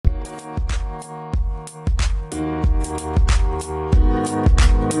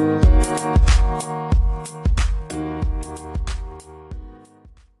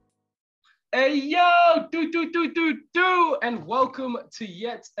welcome to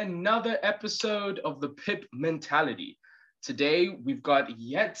yet another episode of the PIP Mentality. Today, we've got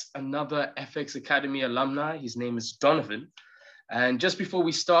yet another FX Academy alumni. His name is Donovan. And just before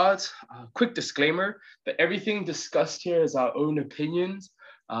we start, a quick disclaimer that everything discussed here is our own opinions.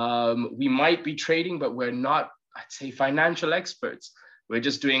 We might be trading, but we're not, I'd say, financial experts. We're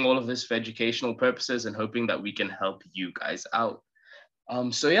just doing all of this for educational purposes and hoping that we can help you guys out.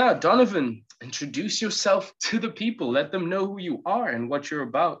 Donovan, introduce yourself to the people. Let them know who you are and what you're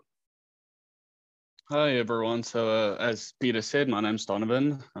about. Hi, everyone. So as Peter said, my name's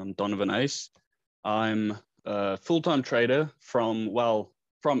Donovan. I'm Donovan Ace. I'm a full-time trader from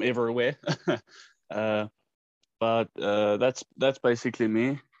everywhere. But that's basically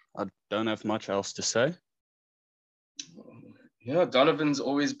me. I don't have much else to say. Yeah, Donovan's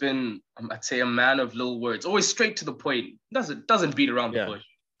always been, I'd say, a man of little words, always straight to the point. Doesn't beat around the bush.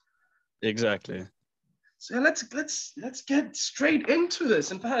 Exactly. So let's get straight into this.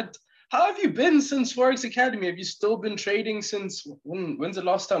 In fact, how have you been since Forex Academy? Have you still been trading since when's the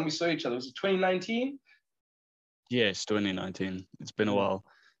last time we saw each other? Was it 2019? Yes, 2019. It's been a while.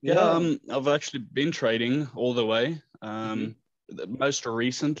 Yeah. I've actually been trading all the way. Most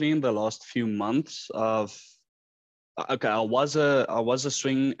recently, in the last few months, I was a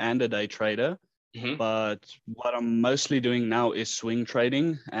swing and a day trader, but what I'm mostly doing now is swing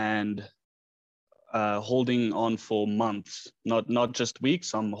trading and holding on for months, not just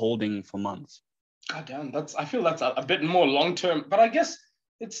weeks. I'm holding for months. God damn, I feel that's a bit more long term, but I guess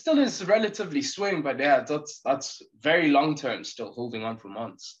it still is relatively swing. But yeah, that's very long term, still holding on for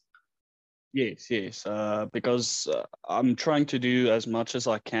months. Yes, because I'm trying to do as much as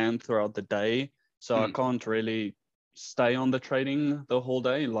I can throughout the day, so I can't really stay on the trading the whole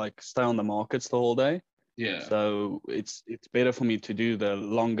day, like stay on the markets the whole day. Yeah. So it's better for me to do the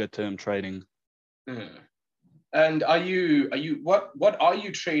longer term trading. And what are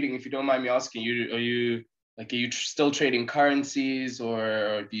you trading, if you don't mind me asking? Are you still trading currencies, or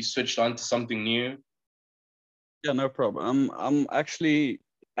have you switched on to something new? Yeah, no problem. I'm actually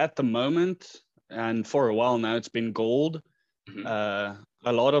at the moment, and for a while now, it's been gold.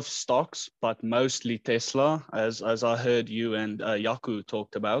 A lot of stocks, but mostly Tesla, as I heard you and Yaku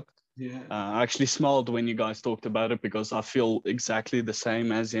talked about. Yeah. I actually smiled when you guys talked about it because I feel exactly the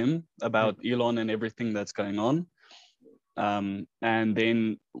same as him about Elon and everything that's going on. And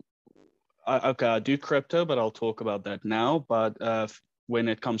then, I do crypto, but I'll talk about that now. But when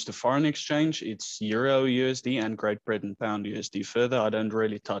it comes to foreign exchange, it's Euro USD and Great Britain Pound USD. Further, I don't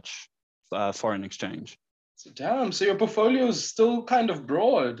really touch foreign exchange. So your portfolio is still kind of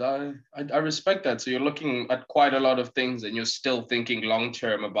broad. I respect that. So you're looking at quite a lot of things and you're still thinking long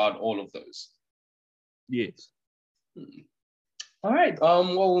term about all of those. Yes. All right.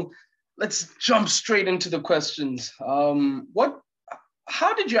 Well, let's jump straight into the questions.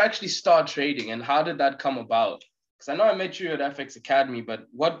 How did you actually start trading and how did that come about? Because I know I met you at FX Academy, but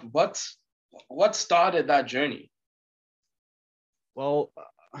what started that journey? Well,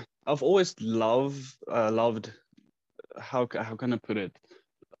 I've always loved how can I put it,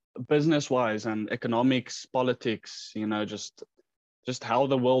 business wise and economics, politics, just how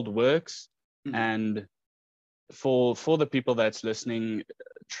the world works. And for the people that's listening,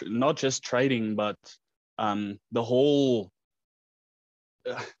 not just trading, but the whole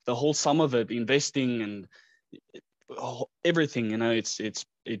sum of it, investing and everything,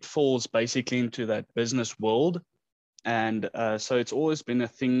 it falls basically into that business world. And so it's always been a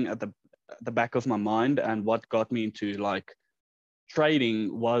thing at the back of my mind. And what got me into like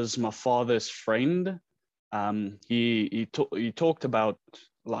trading was my father's friend. He talked about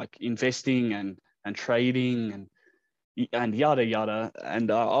like investing and trading and yada yada.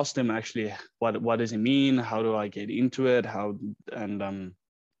 And I asked him actually, what does it mean? How do I get into it?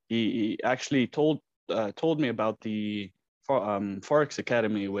 He actually told me about the Forex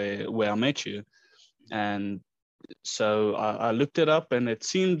Academy where I met you. And so I looked it up and it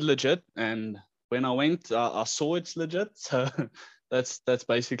seemed legit. And when I went, I saw it's legit. So that's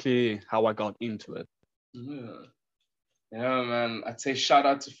basically how I got into it. Yeah, man. I'd say shout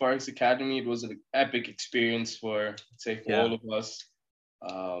out to Forex Academy. It was an epic experience for all of us.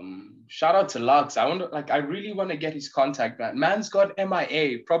 Shout out to Lux. I really want to get his contact, man. Man's got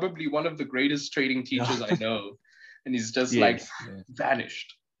MIA, probably one of the greatest trading teachers I know. And he's just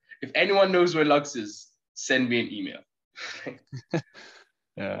vanished. If anyone knows where Lux is, send me an email.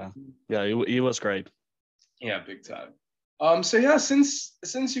 He was great. Yeah, big time. Since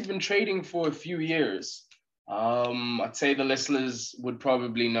you've been trading for a few years, I'd say the listeners would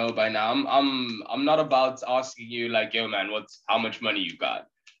probably know by now. I'm not about asking you like, yo man, how much money you got.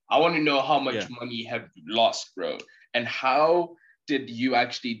 I want to know how much money you have lost, bro, and how did you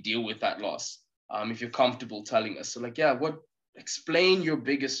actually deal with that loss? If you're comfortable telling us. So like, yeah, explain your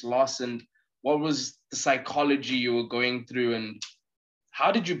biggest loss and what was the psychology you were going through and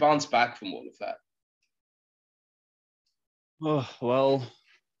how did you bounce back from all of that? Oh, well,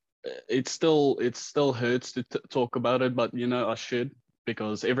 it still hurts to talk about it, but I should,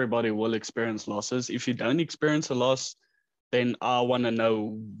 because everybody will experience losses. If you don't experience a loss, then I want to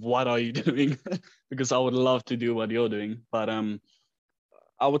know what are you doing, because I would love to do what you're doing. But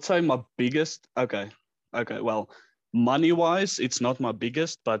I would say my biggest, okay, well, money wise, it's not my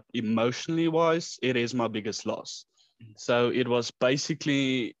biggest, but emotionally wise, it is my biggest loss. So it was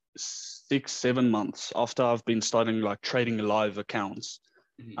basically 6-7 months after I've been starting like trading live accounts.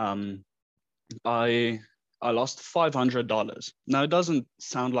 Um, I lost $500. Now it doesn't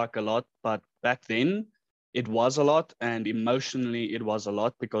sound like a lot, but back then it was a lot, and emotionally it was a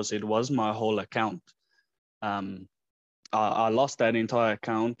lot because it was my whole account. I lost that entire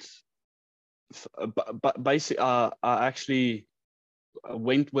account, but basically, I actually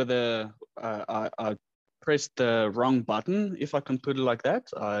went with I pressed the wrong button, if I can put it like that.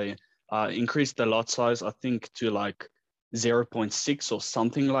 I increased the lot size, I think, to like 0.6 or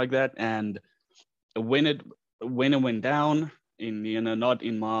something like that, and when it went down in not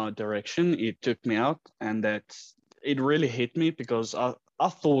in my direction, it took me out, and that it really hit me because I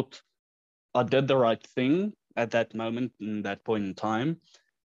thought I did the right thing at that moment, in that point in time.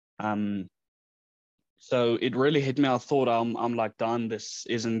 So it really hit me. I thought I'm like done. This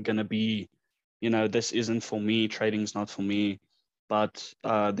isn't gonna be, this isn't for me. Trading's not for me. But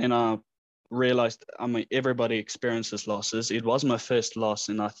then I realized, I mean, everybody experiences losses. It was my first loss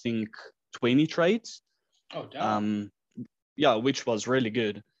in, I think, 20 trades. Oh, damn. Yeah, which was really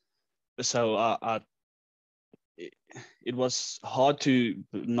good. So it was hard to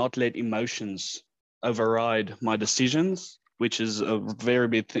not let emotions override my decisions, which is a very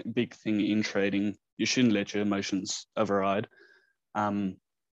big thing in trading. You shouldn't let your emotions override.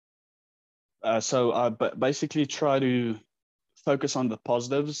 So I basically try to focus on the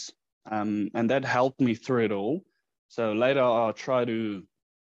positives, and that helped me through it all. So later I'll try to,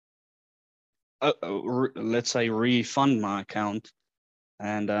 let's say, refund my account,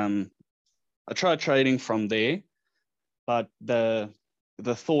 and I tried trading from there. But the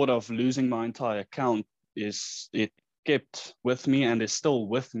thought of losing my entire account it kept with me and is still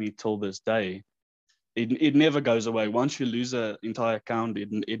with me till this day. It never goes away. Once you lose an entire account,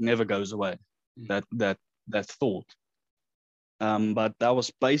 it never goes away. That thought. But that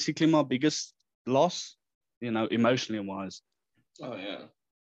was basically my biggest loss, emotionally wise. Oh yeah.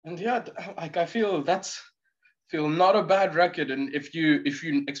 And yeah, like I feel not a bad record. And if you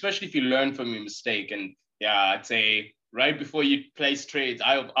especially if you learn from your mistake, and yeah, I'd say right before you place trades,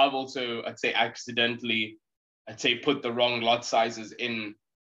 I've also, I'd say, accidentally, I'd say, put the wrong lot sizes in.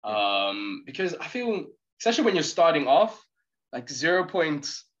 Because I feel, especially when you're starting off, like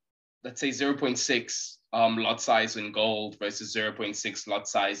let's say 0.6 lot size in gold versus 0.6 lot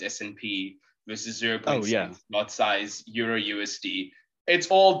size S&P versus Oh 0.6 yeah, lot size Euro USD. It's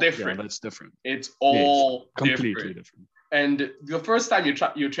all yeah, different. that's different. It's Yes, all completely different. different. And the first time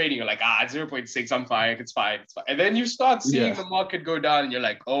you're trading, you're like, 0.6, I'm fine, it's fine, it's fine. And then you start seeing Yeah. the market go down, and you're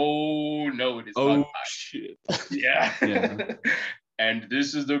like, oh no, it is not Oh fine. shit. Yeah. Yeah. And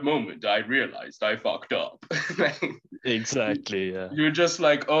this is the moment I realized I fucked up. Exactly. Yeah. You're just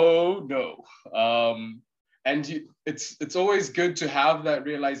like, oh no. And it's always good to have that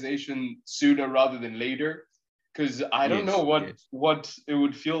realization sooner rather than later, because I don't know Yes. what Yes. what it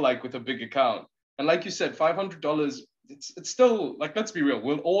would feel like with a big account. And like you said, $500, it's still, like, let's be real,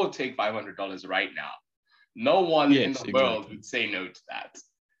 we'll all take $500 right now. No one in Yes. the world Exactly. would say no to that.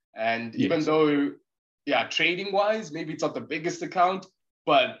 And even Yes. though, yeah, trading wise, maybe it's not the biggest account,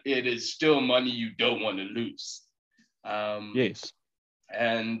 but it is still money you don't want to lose. Um, Yes.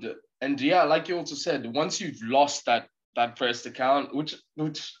 and yeah, like you also said, once you've lost that first account, which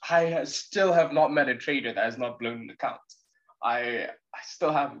I still have not met a trader that has not blown an account. I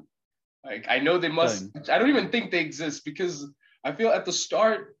still haven't. Like, I know they must. Same. I don't even think they exist, because I feel at the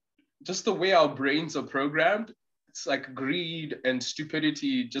start, just the way our brains are programmed, it's like greed and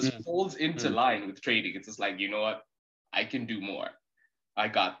stupidity just Mm. falls into Mm. line with trading. It's just like, you know what, I can do more. I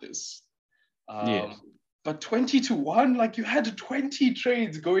got this. Um, Yes. but 20-1, like, you had 20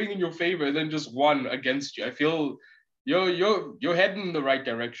 trades going in your favor, and then just one against you. I feel you're heading in the right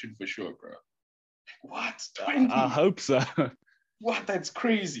direction for sure, bro. What? I 20? hope so. What? That's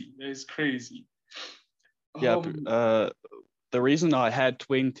crazy. That is crazy. Yeah. Um, The reason I had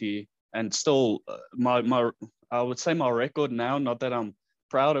 20 and still my I would say my record now, not that I'm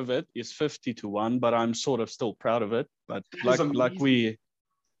proud of it is 50-1, but I'm sort of still proud of it. But That is amazing.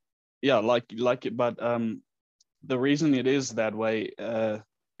 but the reason it is that way,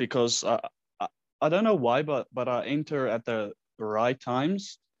 because I, I don't know why, but I enter at the right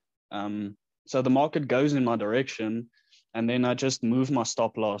times. So the market goes in my direction, and then I just move my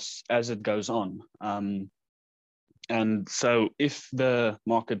stop loss as it goes on. And so if the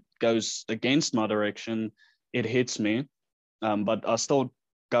market goes against my direction, it hits me, but I still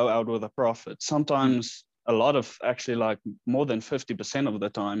go out with a profit. Sometimes a lot of, actually, like more than 50% of the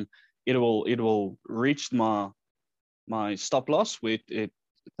time, it will reach my stop loss, which it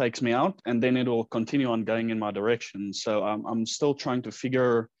takes me out, and then it will continue on going in my direction. So I'm still trying to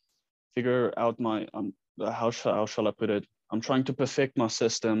figure out my how shall I put it? I'm trying to perfect my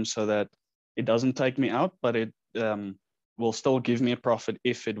system so that it doesn't take me out, but it will still give me a profit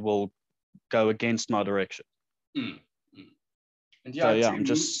if it will go against my direction. Mm, mm. And yeah, So I'd yeah, say I'm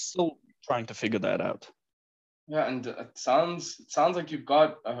just still trying to figure that out. yeah, and it sounds like you've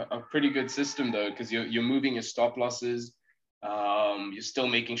got a pretty good system though, because you're moving your stop losses. You're still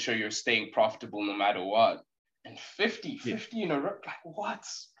making sure you're staying profitable no matter what. And 50, Yeah. 50 in a row, like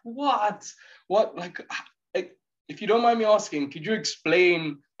what, like, if you don't mind me asking, could you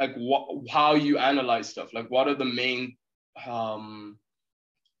explain like how you analyze stuff? Like, what are the main, I'd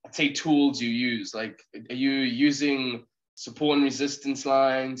say, tools you use? Like, are you using support and resistance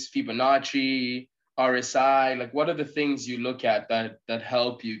lines, Fibonacci, RSI? Like, what are the things you look at that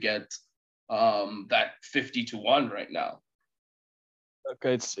help you get that 50-1 right now?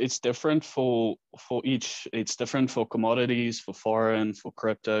 Okay, it's different for each. It's different for commodities, for foreign, for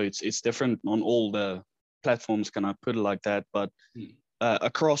crypto. It's different on all the platforms. Can I put it like that? But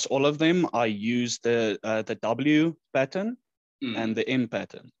across all of them, I use the W pattern and the M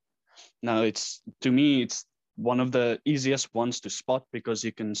pattern. Now, to me, it's one of the easiest ones to spot because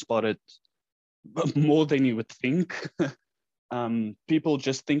you can spot it more than you would think. People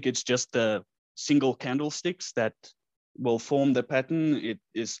just think it's just the single candlesticks that will form the pattern. It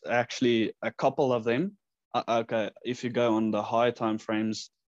is actually a couple of them. Okay, if you go on the higher time frames,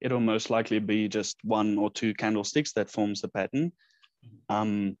 it'll most likely be just one or two candlesticks that forms the pattern.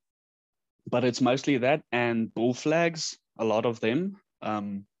 But it's mostly that and bull flags, a lot of them.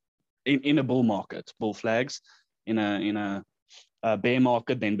 In a bull market, bull flags. In a bear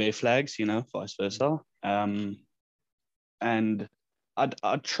market, then bear flags, vice versa. And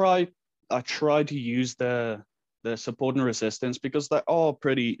I try to use the support and resistance because they are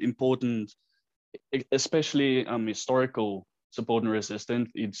pretty important, especially historical support and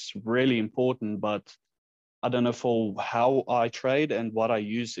resistance. It's really important, but I don't know, for how I trade and what I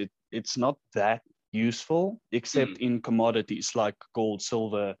use, it's not that useful, except in commodities like gold,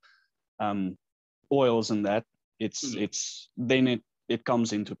 silver, oils, and that. It's then it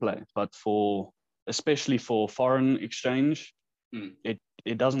comes into play. But especially for foreign exchange,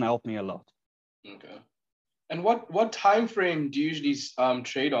 it doesn't help me a lot. Okay. And what time frame do you usually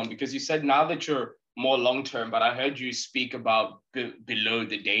trade on? Because you said now that you're more long term, but I heard you speak about below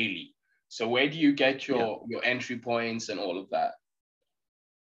the daily. So where do you get your entry points and all of that?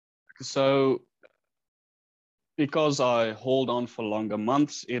 So because I hold on for longer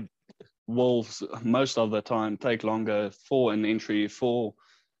months, it will most of the time take longer for an entry, for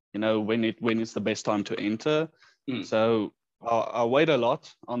when it's the best time to enter. So I wait a lot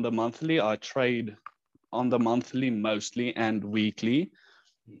on the monthly. I trade on the monthly mostly and weekly.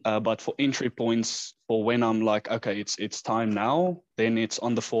 But for entry points, for when I'm like, okay, it's time now, then it's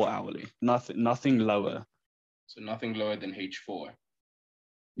on the 4 hourly. Nothing lower. So nothing lower than H4.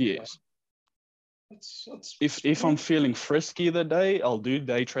 Yes. That's if I'm feeling frisky the day, I'll do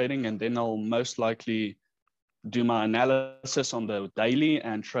day trading, and then I'll most likely do my analysis on the daily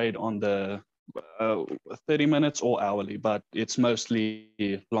and trade on the 30 minutes or hourly, but it's mostly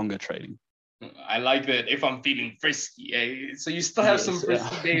longer trading. I like that. If I'm feeling frisky, eh? So you still have some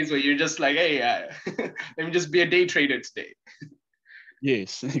frisky days where you're just like, hey, let me just be a day trader today.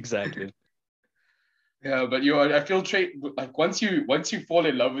 Yes, exactly. Yeah, but I feel like once you fall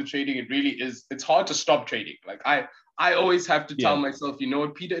in love with trading, it's hard to stop trading. Like I always have to tell myself, you know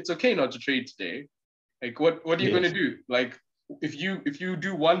what, Peter, it's okay not to trade today. Like what are you gonna do? Like if you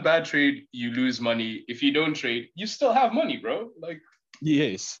do one bad trade, you lose money. If you don't trade, you still have money, bro. Like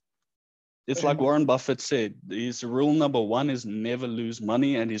yes. It's like Warren Buffett said, his rule number 1 is never lose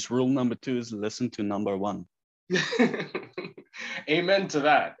money, and his rule number 2 is listen to number 1. Amen to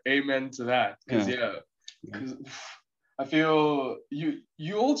that. Amen to that. Because I feel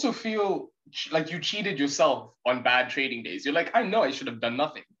you also feel like you cheated yourself on bad trading days. You're like, I know I should have done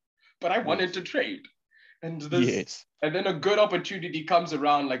nothing, but I wanted to trade. And this, Yes, and then a good opportunity comes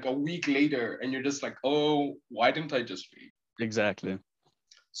around like a week later, and you're just like, oh, why didn't I just read? exactly.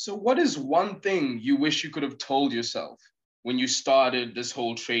 So, what is one thing you wish you could have told yourself when you started this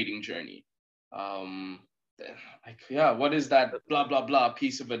whole trading journey? Um, like, yeah, what is that blah blah blah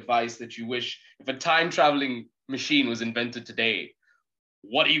piece of advice that you wish if a time traveling machine was invented today?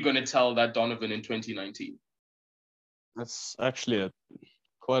 What are you going to tell that Donovan in 2019? That's actually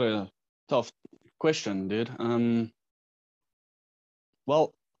quite a tough question, dude.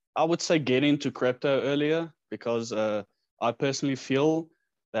 Well, I would say get into crypto earlier because I personally feel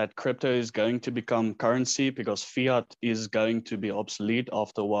that crypto is going to become currency because fiat is going to be obsolete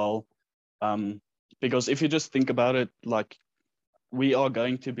after a while. Um, because if you just think about it, like we are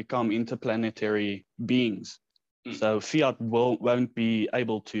going to become interplanetary beings. Mm, So fiat won't be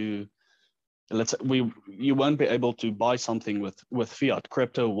able to you won't be able to buy something with fiat.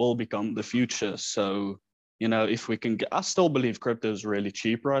 Crypto will become the future. So if we can get, I still believe crypto is really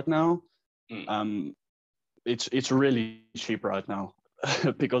cheap right now. mm, Um, it's really cheap right now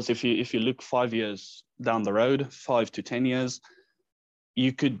because if you look 5 years down the road, 5 to 10 years,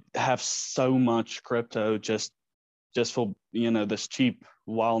 you could have so much crypto just for this cheap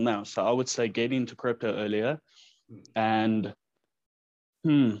while now. So I would say get into crypto earlier mm, and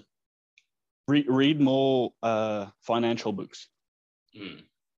read more financial books. mm.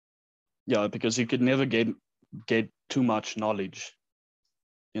 Yeah, because you could never get too much knowledge.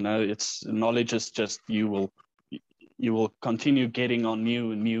 It's knowledge is just you will continue getting on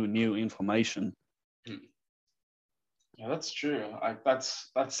new information. Mm. Yeah, that's true. That's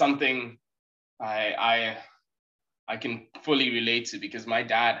something I I can fully relate to because my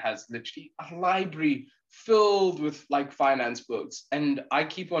dad has literally a library filled with like finance books, and I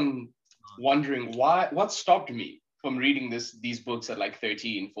keep on wondering what stopped me from reading these books at like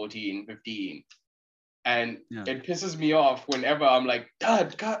 13, 14, 15. And Yeah. it pisses me off whenever I'm like,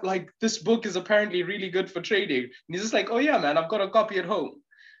 Dad, God, like this book is apparently really good for trading. And he's just like, oh yeah, man, I've got a copy at home.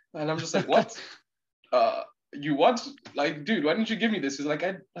 And I'm just like, what? Uh, you what? Like, dude, why didn't you give me this? He's like,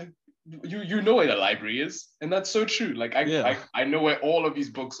 I like you know where the library is, and that's so true. Like, Yeah. I know where all of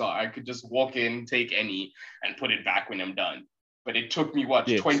these books are. I could just walk in, take any, and put it back when I'm done. But it took me what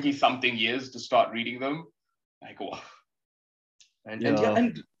Yes. 20 something years to start reading them. Like, oh, and yeah, Yeah.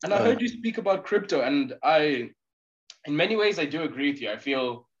 and I Uh, heard you speak about crypto, and I, in many ways, I do agree with you. I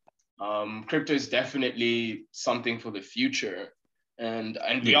feel crypto is definitely something for the future, and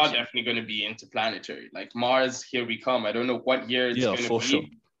we are yes. definitely going to be interplanetary. Like Mars, here we come. I don't know what year it's Yeah, going to for sure.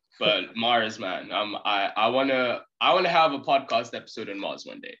 be, but Mars, man. I wanna have a podcast episode on Mars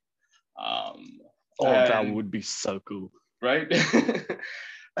one day. Um, Oh, that and would be so cool. right,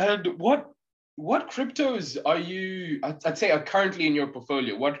 and what cryptos are you? I'd say are currently in your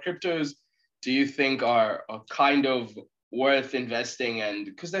portfolio. What cryptos do you think are kind of worth investing? And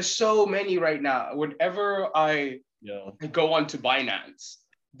because there's so many right now. Whenever Yeah. I go on to Binance,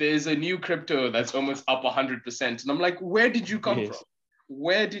 there's a new crypto that's almost up 100%, and I'm like, where did you come from? Yes.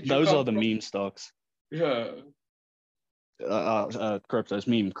 Where did you Those come are the from? meme stocks. Yeah. Cryptos,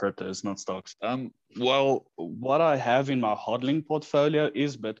 meme cryptos, not stocks. Well, what I have in my hodling portfolio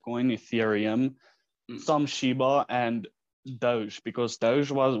is Bitcoin, Ethereum, Mm, some Shiba, and Doge, because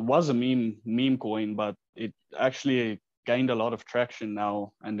Doge was a meme coin, but it actually gained a lot of traction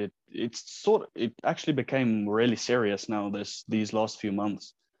now, and it actually became really serious now these last few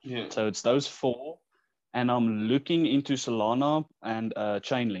months. yeah. So it's those four, and I'm looking into Solana and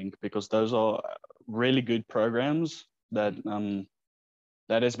Chainlink because those are really good programs that Mm,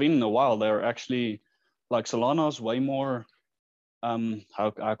 that has been a while. They're actually like Solana's way more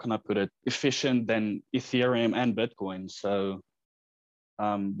how can I put it, efficient than Ethereum and Bitcoin. So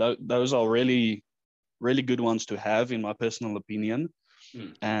those are really good ones to have in my personal opinion.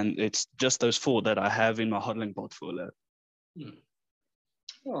 mm, And it's just those four that I have in my hodling portfolio. mm.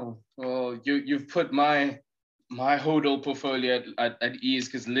 Oh, well, you've put my hodl portfolio at ease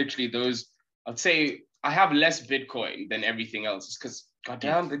because literally those, I'd say I have less Bitcoin than everything else because Yes,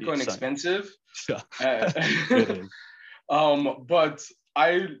 goddamn yes, Bitcoin same. expensive. Yeah, Uh, it is. but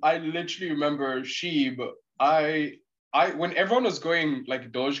I literally remember Sheeb. I when everyone was going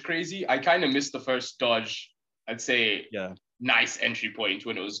like Doge crazy, I kind of missed the first Doge. I'd say Yeah, nice entry point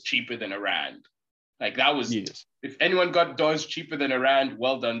when it was cheaper than a rand. Like that was, yes. if anyone got Doge cheaper than a rand,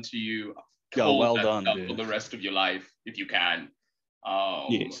 well done to you. Yeah, Hold well that done, stuff for dude. the rest of your life if you can. Um,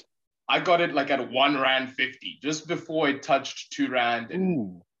 Yes. I got it like at 1 rand 50 just before it touched 2 rand, and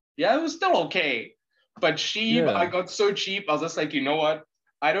Ooh, yeah, it was still okay. But Sheeb, I yeah. got so cheap, I was just like, you know what?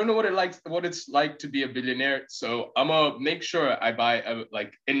 I don't know what it's like to be a billionaire. So I'm gonna make sure I buy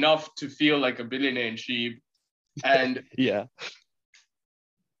like enough to feel like a billionaire in Sheeb, and Yeah.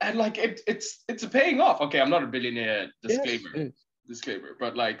 like it's paying off. Okay, I'm not a billionaire. Yes. Disclaimer.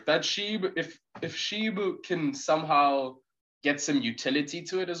 But like that Sheeb, if Sheeb can somehow get some utility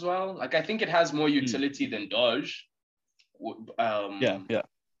to it as well, like I think it has more utility than Doge. Yeah. Yeah.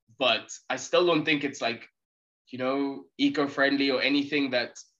 But I still don't think it's like, eco-friendly or anything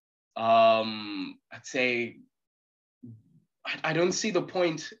that I'd say I don't see the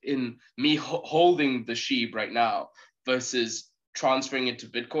point in me holding the sheep right now versus transferring it to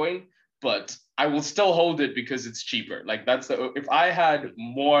Bitcoin, but I will still hold it because it's cheaper. Like if I had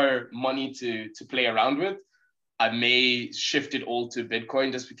more money to play around with, I may shift it all to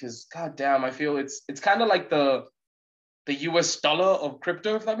Bitcoin just because, god damn, I feel it's kind of like the US dollar of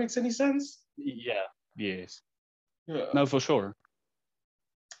crypto, if that makes any sense. Yeah. Yes. Yeah. No, for sure.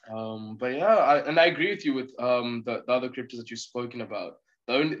 But yeah, I agree with you with the other cryptos that you've spoken about.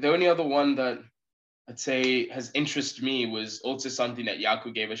 The only other one that I'd say has interested me was also something that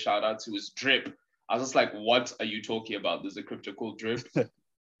Yaku gave a shout out to, was Drip. I was just like, what are you talking about? There's a crypto called Drip.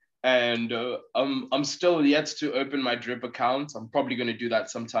 And I'm still yet to open my Drip account. I'm probably going to do that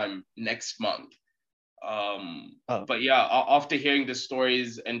sometime next month. But yeah, after hearing the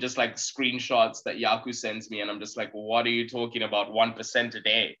stories and just like screenshots that Yaku sends me, and I'm just like, what are you talking about? 1% a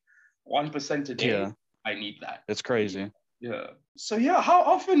day, 1% a day. Yeah. I need that. It's crazy. Yeah. So yeah, how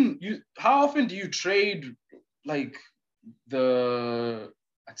often do you trade like I'd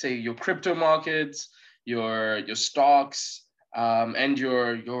say your crypto markets, your stocks, and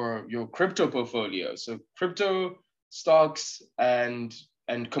your crypto portfolio? So crypto, stocks, and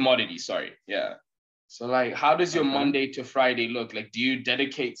commodities. Sorry. Yeah. So like, how does your Monday to Friday look? Like, do you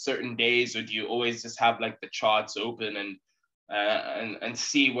dedicate certain days, or do you always just have like the charts open and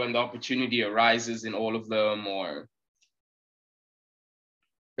see when the opportunity arises in all of them? Or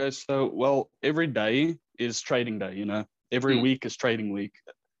Okay, so well, every day is trading day. Every week is trading week.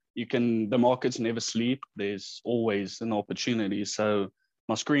 The markets never sleep. There's always an opportunity. So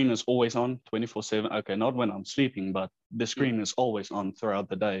my screen is always on 24/7. Okay, not when I'm sleeping, but the screen is always on throughout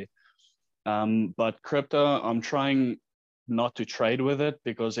the day. But crypto, I'm trying not to trade with it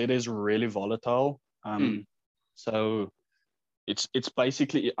because it is really volatile. So it's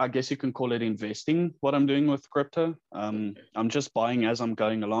basically, I guess you can call it investing, what I'm doing with crypto. I'm just buying as I'm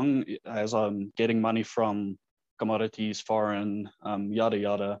going along, as I'm getting money from commodities, foreign, yada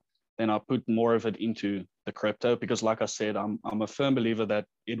yada. Then I put more of it into the crypto because, like I said, I'm a firm believer that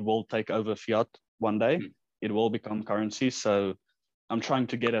it will take over fiat one day. It will become currency. So I'm trying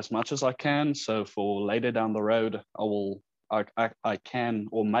to get as much as I can. So for later down the road, I can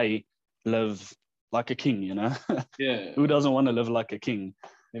or may live like a king, Yeah. Who doesn't want to live like a king?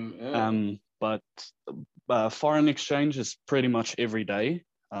 But foreign exchange is pretty much every day,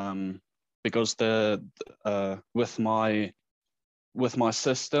 because with my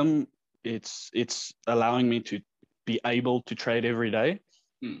system, it's allowing me to be able to trade every day.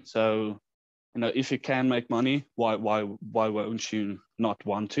 So if you can make money, why won't you not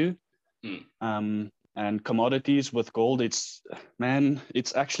want to? And commodities with gold, it's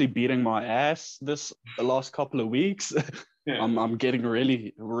actually beating my ass the last couple of weeks. Yeah. I'm getting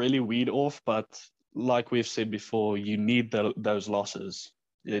really, really weed off, but like we've said before, you need those losses.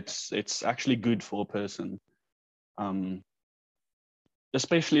 It's actually good for a person,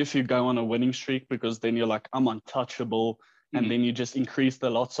 especially if you go on a winning streak, because then you're like, I'm untouchable, and then you just increase the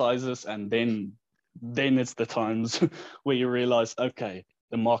lot sizes, and then it's the times where you realize, okay,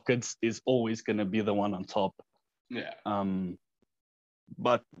 the markets is always going to be the one on top. Yeah.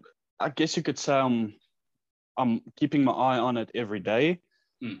 But I guess you could say I'm keeping my eye on it every day.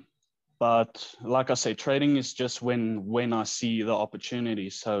 But like I say, trading is just when I see the opportunity.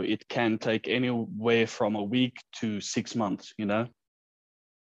 So it can take anywhere from a week to 6 months, Yeah.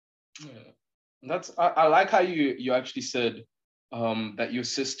 I like how you actually said that your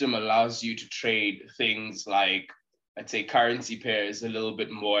system allows you to trade things like, I'd say, currency pairs a little bit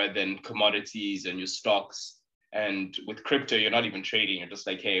more than commodities and your stocks. And with crypto, you're not even trading. You're just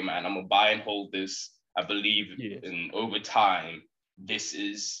like, hey, man, I'm going to buy and hold this. I believe in over time, this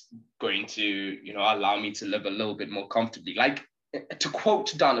is going to, allow me to live a little bit more comfortably. Like, to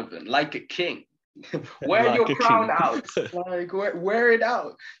quote Donovan, like a king. Wear like your crown out. Like, wear it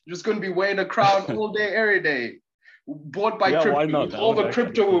out. You're just going to be wearing a crown all day, every day. Bought by crypto. Why not? All the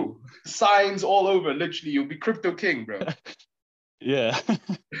crypto signs all over. Literally, you'll be crypto king, bro. Yeah.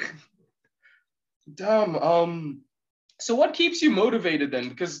 Damn. So what keeps you motivated then?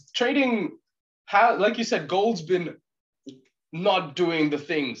 Because trading, like you said, gold's been not doing the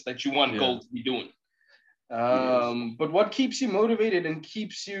things that you want Yeah. gold to be doing. Yes. But what keeps you motivated and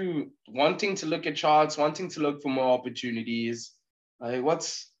keeps you wanting to look at charts, wanting to look for more opportunities? Like,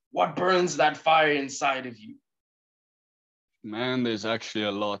 what burns that fire inside of you? Man, there's actually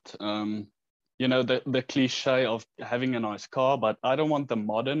a lot. You know, the cliche of having a nice car, but I don't want the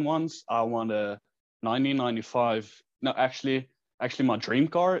modern ones. I want a 1995. No, actually, my dream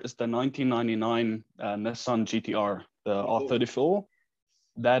car is the 1999 Nissan GTR, the Oh, R34.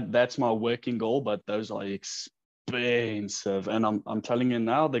 That's my working goal, but those are expensive, and I'm telling you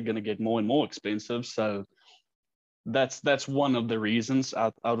now, they're gonna get more and more expensive. So that's one of the reasons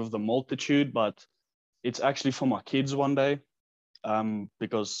out of the multitude, but it's actually for my kids one day.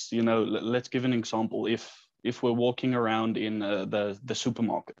 Because you know, let's give an example. If we're walking around in the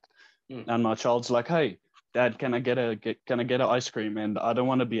supermarket, mm, and my child's like, "Hey, Dad, can I get an ice cream?" And I don't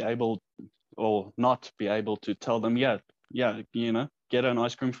want to be able or not be able to tell them, yeah, you know, get an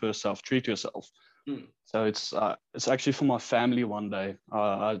ice cream for yourself, treat yourself. mm. So it's actually for my family one day.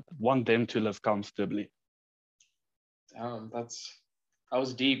 I want them to live comfortably. Damn, that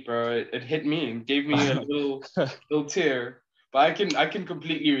was deep, bro. It hit me and gave me a little tear. But I can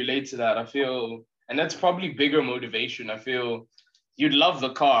completely relate to that. I feel, and that's probably bigger motivation. I feel you'd love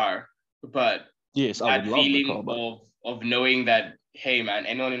the car, but Yes, I would that love the feeling car, but of knowing that, hey man,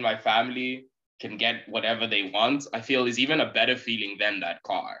 anyone in my family can get whatever they want, I feel is even a better feeling than that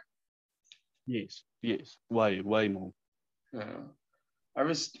car. yes, way more. Yeah.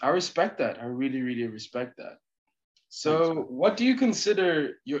 I respect that. I really, really respect that. Thanks, So, man. what do you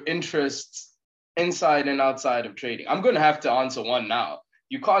consider your interests inside and outside of trading? I'm going to have to answer one now.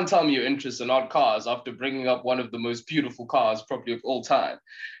 You can't tell me your interests are not cars after bringing up one of the most beautiful cars, probably of all time.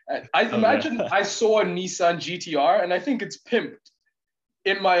 I Oh yeah. imagine I saw a Nissan GTR and I think it's pimped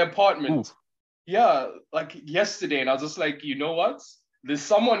in my Ooh, apartment. Yeah, like yesterday. And I was just like, you know what? There's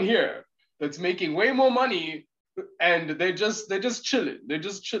someone here that's making way more money and they're just chilling. They're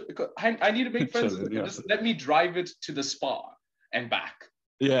just chill. I need to make friends with chilling, them. yeah. Just let me drive it to the spa and back.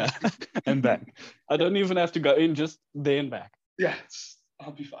 Yeah, and back. I don't even have to go in, just there and back. Yes,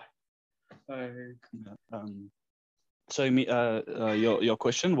 I'll be fine. Like, Yeah. So your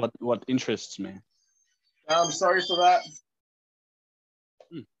question, what interests me? I'm sorry for that.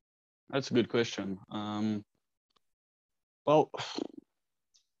 Hmm, that's a good question. Well,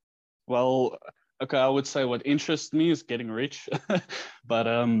 well, okay, I would say what interests me is getting rich, but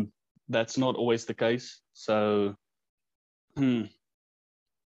that's not always the case. So, hmm,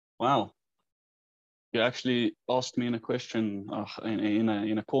 wow, you actually asked me in a question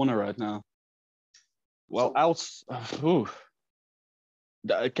in a corner right now. Well, So else, ooh,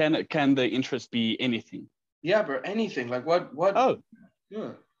 can the interest be anything? yeah, bro. Anything like what? Oh,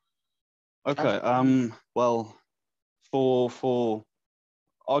 Yeah. okay. Well, for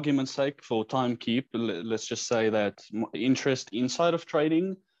argument's sake, for time keep, let's just say that interest inside of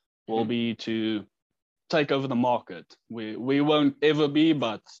trading will Mhm. be to take over the market. We won't ever be,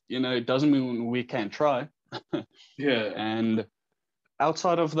 but you know, it doesn't mean we can't try. Yeah. And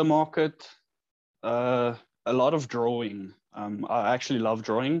outside of the market, uh, a lot of drawing. I actually love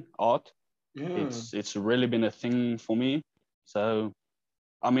drawing art. Yeah. It's really been a thing for me. So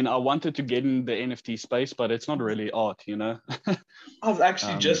I mean, I wanted to get in the NFT space, but it's not really art, you know. I was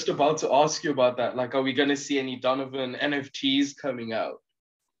actually um, just about to ask you about that. Like, are we gonna see any Donovan NFTs coming out?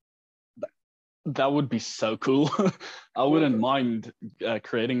 that would be so cool. I wouldn't mind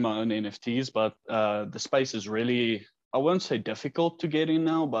creating my own NFTs, but the space is really, I won't say difficult to get in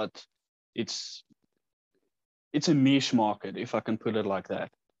now, but it's it's a niche market, if I can put it like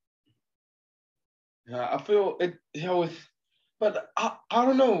that. Yeah, I feel it, but I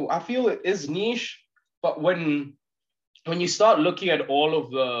don't know. I feel it is niche, but when you start looking at all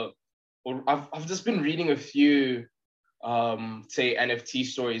of the, or I've just been reading a few, say NFT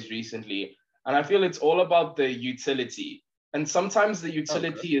stories recently, and I feel it's all about the utility. And sometimes the Okay.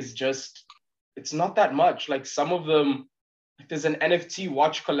 utility is just, it's not that much. Like some of them, like there's an NFT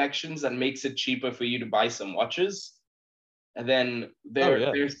watch collections that makes it cheaper for you to buy some watches. And then Oh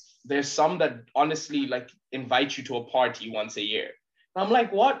yeah. there's some that honestly like invite you to a party once a year. And I'm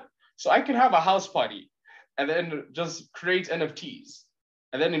like, what? So I can have a house party and then just create NFTs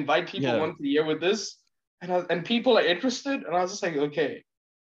and then invite people Yeah. once a year with this. And people are interested. And I was just like, okay.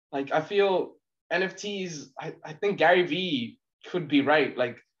 Like I feel NFTs, I think Gary Vee could be right.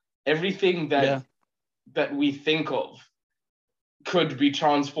 Like everything Yeah. that we think of could be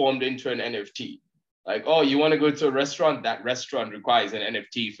transformed into an NFT. Like, oh, you want to go to a restaurant? That restaurant requires an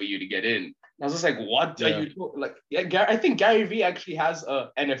NFT for you to get in. I was just like, what are Yeah. you like? Yeah, I think Gary Vee actually has a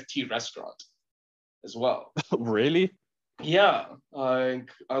NFT restaurant as well. Really? Yeah, I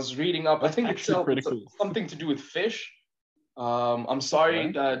was reading up. I That's think actually pretty it's cool. something to do with fish. I'm sorry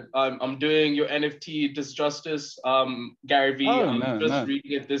Okay. that I'm doing your NFT disjustice, Gary V. Oh I'm no, just no.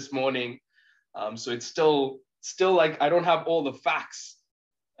 reading it this morning. So it's still like I don't have all the facts,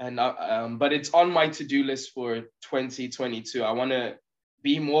 and but it's on my to-do list for 2022. I want to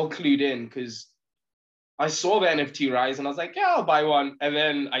be more clued in because I saw the NFT rise and I was like, yeah, I'll buy one, and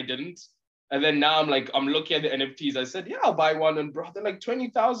then I didn't. And then now I'm looking at the NFTs. I said, yeah, I'll buy one, and bro, they're like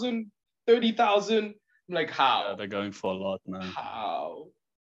 20,000, 30,000. I'm like, Yeah, how? they're going for a lot now. How?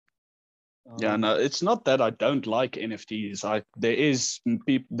 Yeah, Um, no, it's not that I don't like NFTs.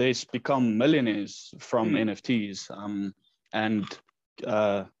 There's become millionaires from hmm, NFTs. And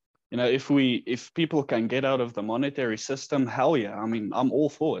uh, if people can get out of the monetary system, hell yeah. I mean, I'm all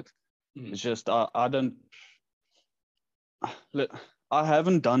for it. hmm, It's just I don't. Look, I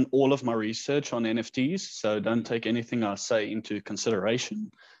haven't done all of my research on NFTs, so don't hmm. take anything I say into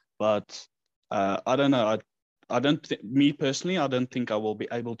consideration. But I don't know. I don't. Me personally, I don't think I will be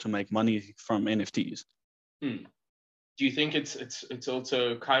able to make money from NFTs. Hmm. Do you think it's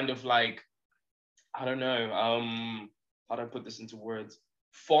also kind of like, I don't know, how do I put this into words?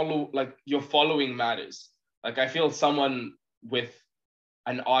 Follow, like your following matters. Like I feel someone with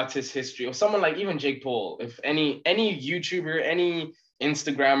an artist history, or someone like even Jake Paul, if any YouTuber, any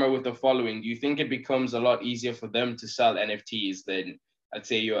Instagrammer with a following, do you think it becomes a lot easier for them to sell NFTs than, I'd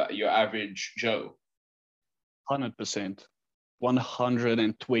say, your average Joe? 100%,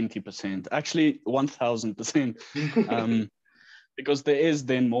 120%, actually 1000%. Um, because there is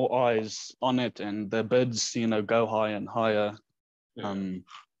then more eyes on it, and the bids, go higher and higher. Yeah. Um,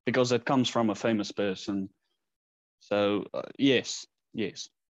 because it comes from a famous person. So yes, yes.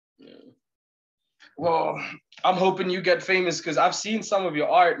 Yeah. Well, I'm hoping you get famous because I've seen some of your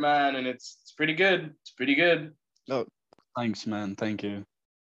art, man, and it's pretty good. It's pretty good. Oh, thanks, man. Thank you.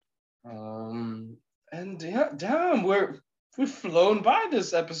 Um, and yeah, damn, we've flown by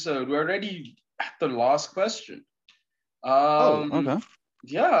this episode. We're already at the last question. Oh, Um, okay.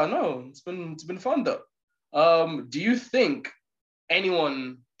 yeah, no, it's been fun though. Do you think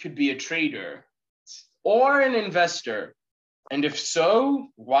anyone could be a trader or an investor? And if so,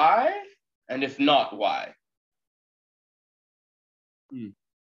 why? And if not, why? Hmm.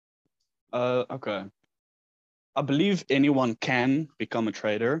 Okay. I believe anyone can become a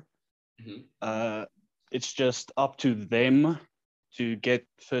trader. Mhm. Uh, it's just up to them to get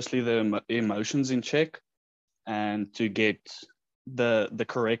firstly the emotions in check, and to get the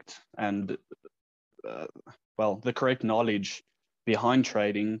correct and uh, the correct knowledge behind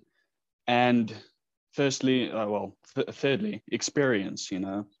trading, and thirdly, experience.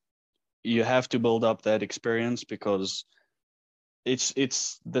 You have to build up that experience, because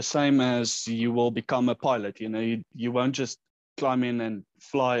it's the same as you will become a pilot. You won't just climb in and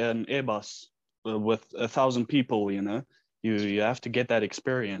fly an Airbus with 1,000 people. You have to get that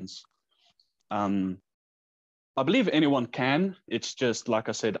experience. um I believe anyone can. It's just, like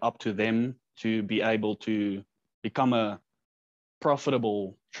I said, up to them to be able to become a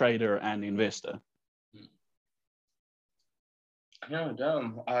profitable trader and investor. Yeah,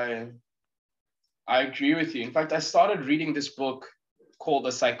 damn. I agree with you. In fact, I started reading this book called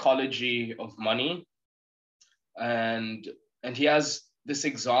The Psychology of Money, and he has this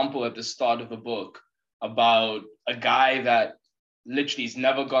example at the start of the book about a guy that literally he's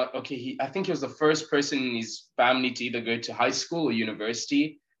never got, okay, I think he was the first person in his family to either go to high school or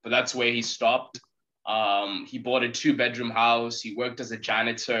university, but that's where he stopped. He bought a two-bedroom house. He worked as a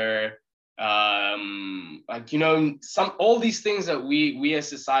janitor. Like, some all these things that we as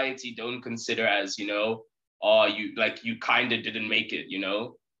society don't consider as, oh, you kind of didn't make it.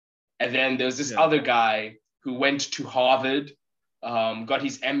 And then there's this Yeah. other guy who went to Harvard, got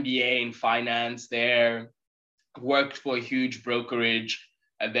his MBA in finance there, worked for a huge brokerage.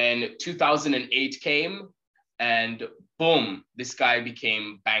 And then 2008 came, and boom, this guy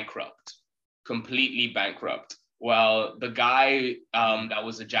became bankrupt, completely bankrupt. Well, the guy that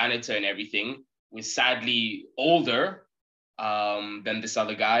was a janitor and everything was sadly older than this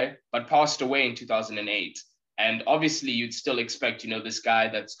other guy, but passed away in 2008. And obviously, you'd still expect, this guy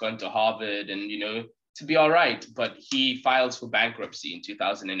that's gone to Harvard and, to be all right. But he files for bankruptcy in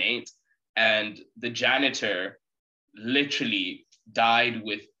 2008. And the janitor literally died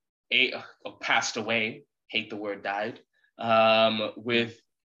with or passed away, hate the word died, Yeah. with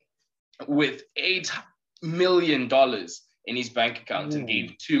 $8 million in his bank account, and Ooh.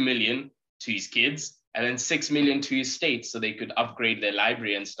 gave 2 million to his kids and then 6 million to his state so they could upgrade their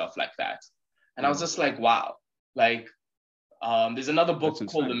library and stuff like that. And I was Yeah. just like, wow. Like, there's another That's book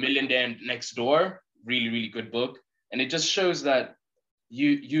called The insane. Millionaire Next Door, really, really good book. And it just shows that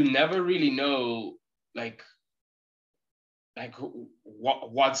you never really know like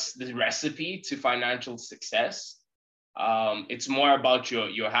what's the recipe to financial success. It's more about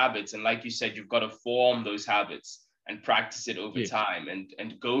your habits, and like you said, you've got to form those habits and practice it over time,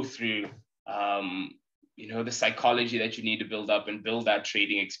 and go through the psychology that you need to build up and build that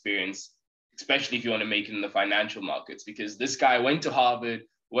trading experience, especially if you want to make it in the financial markets. Because this guy went to Harvard,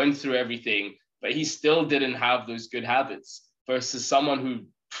 went through everything, but he still didn't have those good habits, versus someone who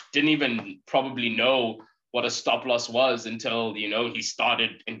didn't even probably know what a stop loss was until he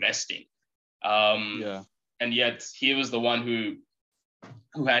started investing. And yet he was the one who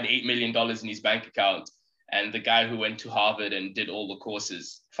had $8 million in his bank account, and the guy who went to Harvard and did all the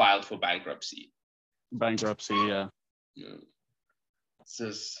courses filed for bankruptcy. Yeah. It's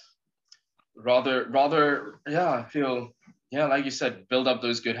just rather, I feel, like you said, build up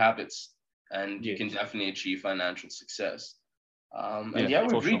those good habits, and you can definitely achieve financial success.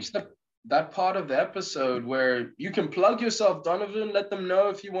 We've reached that part of the episode where you can plug yourself, Donovan. Let them know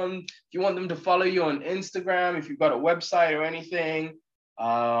if you want them to follow you on Instagram, if you've got a website or anything. Okay,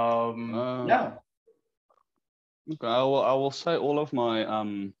 I will say all of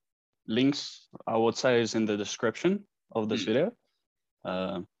my links, I would say, is in the description of this video.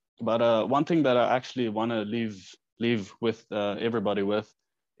 But one thing that I actually want to leave with everybody with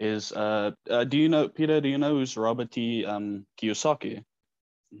is, do you know, Peter, who's Robert T. Kiyosaki?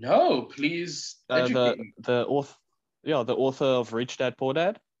 No, please educate me. The author of Rich Dad Poor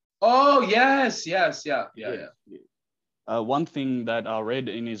Dad. Oh, yes. Yeah. One thing that I read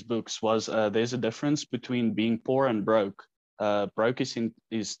in his books was there's a difference between being poor and broke. Broke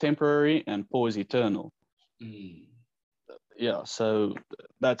is temporary and poor is eternal. Yeah, so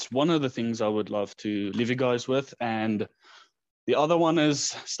that's one of the things I would love to leave you guys with. And the other one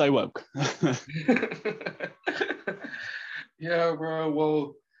is stay woke. Yeah,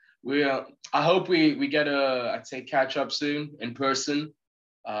 bro. Well, I hope we get I'd say catch up soon in person.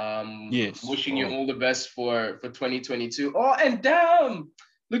 Yes. Wishing you all the best for 2022. Oh, and damn,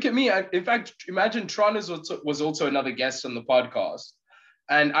 look at me. In fact, imagine Tron was also another guest on the podcast.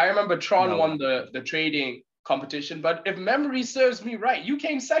 And I remember Tron won the trading competition, but if memory serves me right, you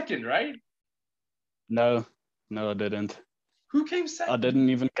came second, right? No, I didn't. Who came second? I didn't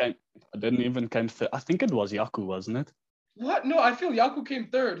even came third. I think it was Yaku, wasn't it? What? No, I feel Yaku came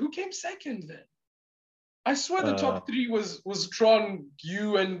third. Who came second then? I swear the top three was Tron,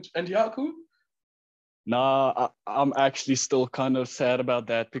 you, and Yaku. Nah, I'm actually still kind of sad about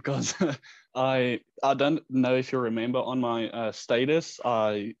that, because I don't know if you remember on my status,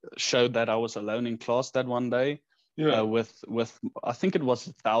 I showed that I was alone in class that one day. Yeah. With I think it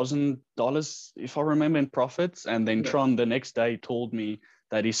was $1,000, if I remember, in profits. And then Tron the next day told me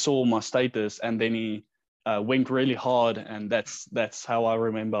that he saw my status, and then he went really hard, and that's how I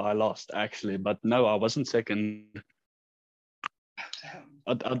remember I lost, actually. But no, I wasn't second.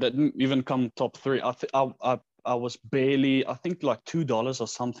 I didn't even come top three. I was barely, I think, like $2 or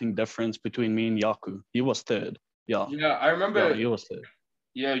something difference between me and Yaku. He was third. Yeah. Yeah, I remember. Yeah, he was third.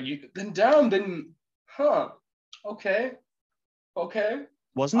 Yeah, huh? Okay.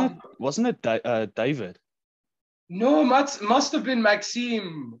 Wasn't it David? No, must have been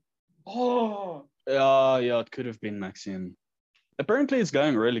Maxime. Oh. Yeah, it could have been Maxime. Apparently, it's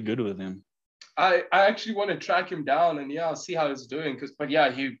going really good with him. I actually want to track him down and I'll see how he's doing.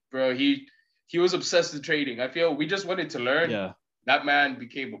 He was obsessed with trading. I feel we just wanted to learn. Yeah. That man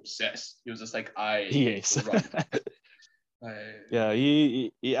became obsessed. He was just like, Yes. Yeah,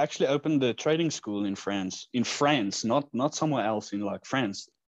 he actually opened the trading school in France. In France, not somewhere else, in like France.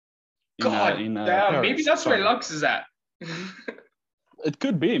 Damn, Paris. Maybe that's where Lux is at. It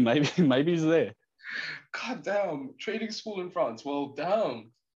could be. Maybe he's there. God damn, trading school in France. Well,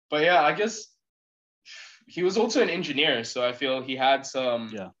 damn. But yeah, I guess he was also an engineer, so I feel he had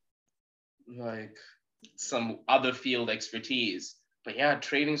some other field expertise. But yeah,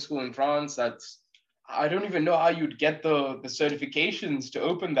 trading school in France, I don't even know how you'd get the certifications to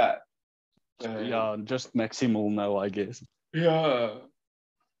open that. Just Maxime will know, I guess. Yeah.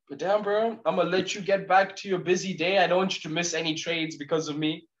 But damn, bro, I'm going to let you get back to your busy day. I don't want you to miss any trades because of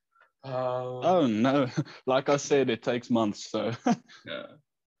me. Oh, no. Like I said, it takes months, so. Yeah.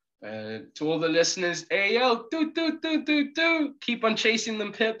 To all the listeners, hey, yo, keep on chasing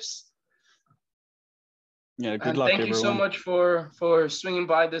them pips. Yeah, good luck, thank everyone. You so much for swinging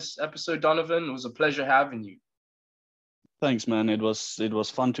by this episode, Donovan. It was a pleasure having you. Thanks, man. It was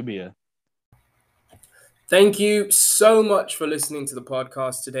fun to be here. Thank you so much for listening to the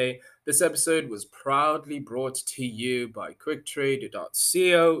podcast today. This episode was proudly brought to you by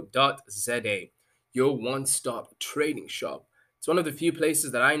quicktrade.co.za. your one-stop trading shop. It's one of the few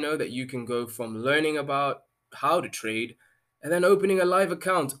places that I know that you can go from learning about how to trade and then opening a live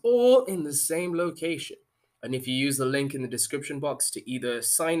account all in the same location. And if you use the link in the description box to either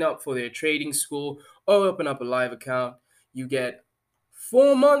sign up for their trading school or open up a live account, you get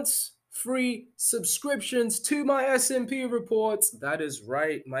 4 months free subscriptions to my S&P reports. That is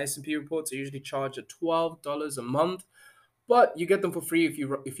right. My S&P reports are usually charged at $12 a month, but you get them for free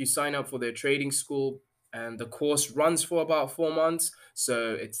if you sign up for their trading school. And the course runs for about 4 months,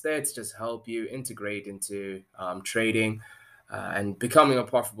 so it's there to just help you integrate into trading and becoming a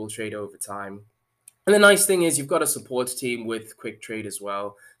profitable trader over time. And the nice thing is you've got a support team with Quick Trade as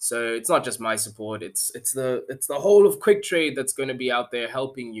well. So it's not just my support, it's the whole of Quick Trade that's going to be out there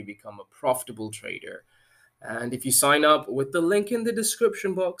helping you become a profitable trader. And if you sign up with the link in the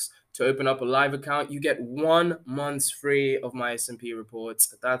description box to open up a live account, you get 1 month free of my S&P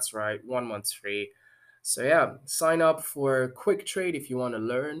reports. That's right, 1 month free. So yeah, sign up for Quick Trade if you want to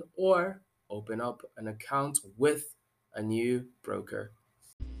learn, or open up an account with a new broker.